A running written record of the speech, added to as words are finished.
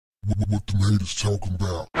What the haters talking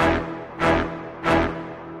about?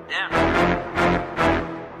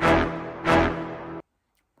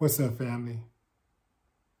 What's up, family?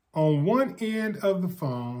 On one end of the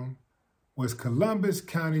phone was Columbus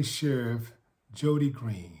County Sheriff Jody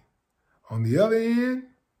Green. On the other end,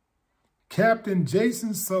 Captain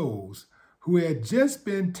Jason Souls, who had just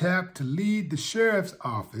been tapped to lead the sheriff's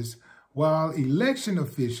office while election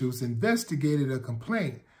officials investigated a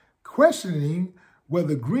complaint questioning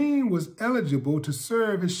whether Green was eligible to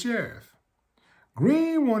serve as sheriff.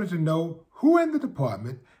 Green wanted to know who in the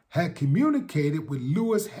department had communicated with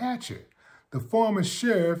Lewis Hatcher, the former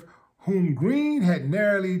sheriff whom Green had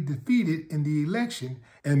narrowly defeated in the election,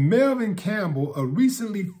 and Melvin Campbell, a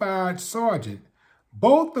recently fired sergeant,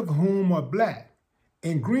 both of whom are black.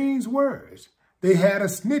 In Green's words, they had a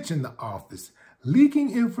snitch in the office,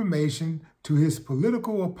 leaking information to his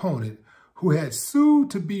political opponent, who had sued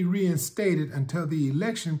to be reinstated until the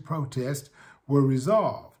election protests were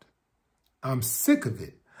resolved. "I'm sick of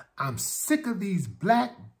it. I'm sick of these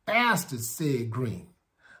black bastards," said Green.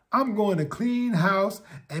 "I'm going to clean house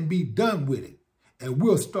and be done with it, and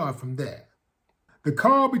we'll start from there." The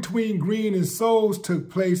call between Green and Souls took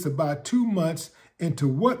place about 2 months into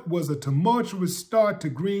what was a tumultuous start to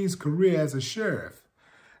Green's career as a sheriff.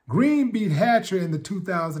 Green beat Hatcher in the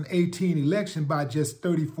 2018 election by just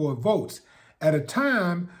 34 votes, at a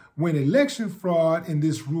time when election fraud in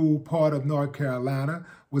this rural part of North Carolina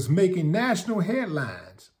was making national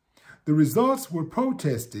headlines. The results were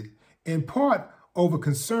protested, in part over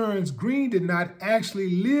concerns Green did not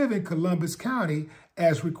actually live in Columbus County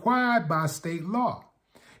as required by state law.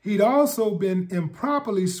 He'd also been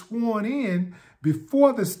improperly sworn in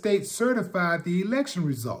before the state certified the election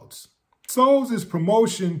results. Souls'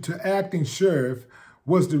 promotion to acting sheriff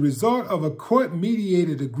was the result of a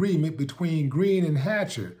court-mediated agreement between Green and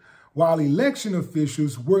Hatcher, while election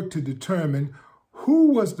officials worked to determine who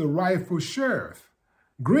was the rightful sheriff.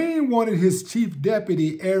 Green wanted his chief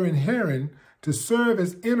deputy, Aaron Herron, to serve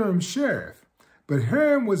as interim sheriff, but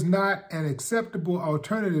Herron was not an acceptable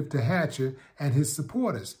alternative to Hatcher and his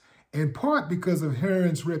supporters, in part because of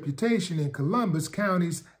Herron's reputation in Columbus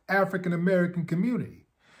County's African-American community.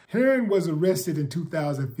 Herron was arrested in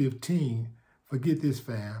 2015, forget this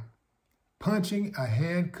fam, punching a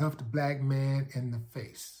handcuffed black man in the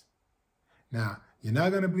face. Now, you're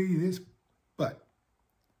not going to believe this, but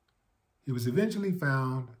he was eventually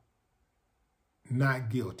found not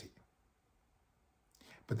guilty.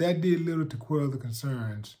 But that did little to quell the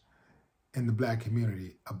concerns in the black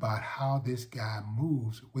community about how this guy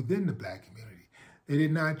moves within the black community. They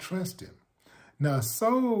did not trust him. Now,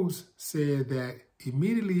 Souls said that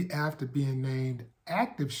immediately after being named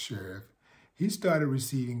active sheriff, he started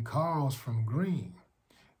receiving calls from Green.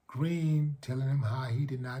 Green telling him how he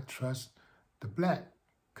did not trust the black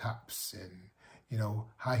cops and,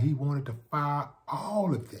 how he wanted to fire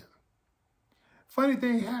all of them. Funny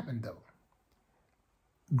thing happened, though.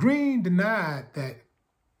 Green denied that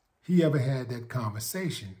he ever had that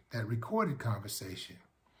conversation, that recorded conversation.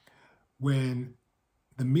 When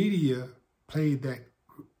the media played that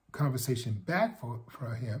conversation back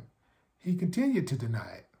for him, he continued to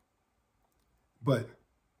deny it. But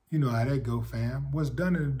you know how that go, fam. What's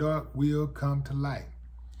done in the dark will come to light.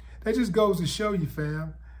 That just goes to show you,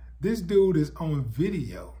 fam, this dude is on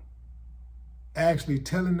video actually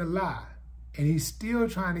telling the lie, and he's still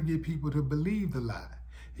trying to get people to believe the lie.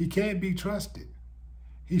 He can't be trusted.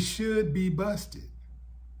 He should be busted.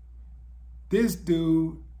 This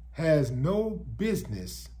dude has no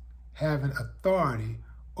business having authority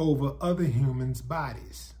over other humans'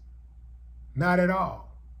 bodies. Not at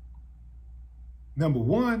all. Number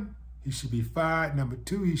one, he should be fired. Number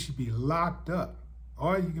two, he should be locked up.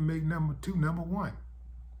 Or you can make number two number one.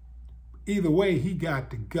 Either way, he got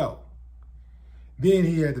to go. Then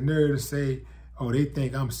he had the nerve to say, "Oh, they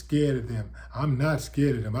think I'm scared of them. I'm not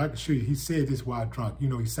scared of them." I can show you, he said this while drunk.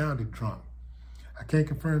 He sounded drunk. I can't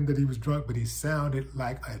confirm that he was drunk, but he sounded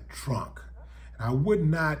like a drunk. And I would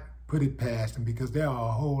not put it past him, because there are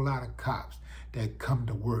a whole lot of cops that come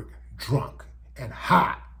to work drunk and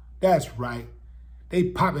hot. That's right. They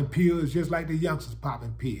popping pills just like the youngsters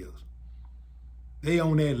popping pills. They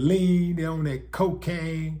on that lean, they on that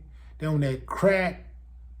cocaine, they on that crack,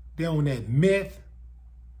 they on that meth,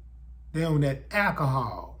 they on that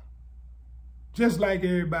alcohol. Just like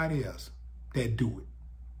everybody else that do it.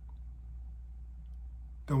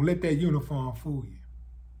 Don't let that uniform fool you.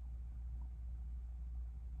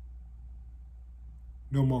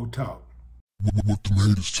 No more talk. What the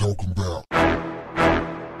haters talking about?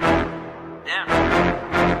 Yeah.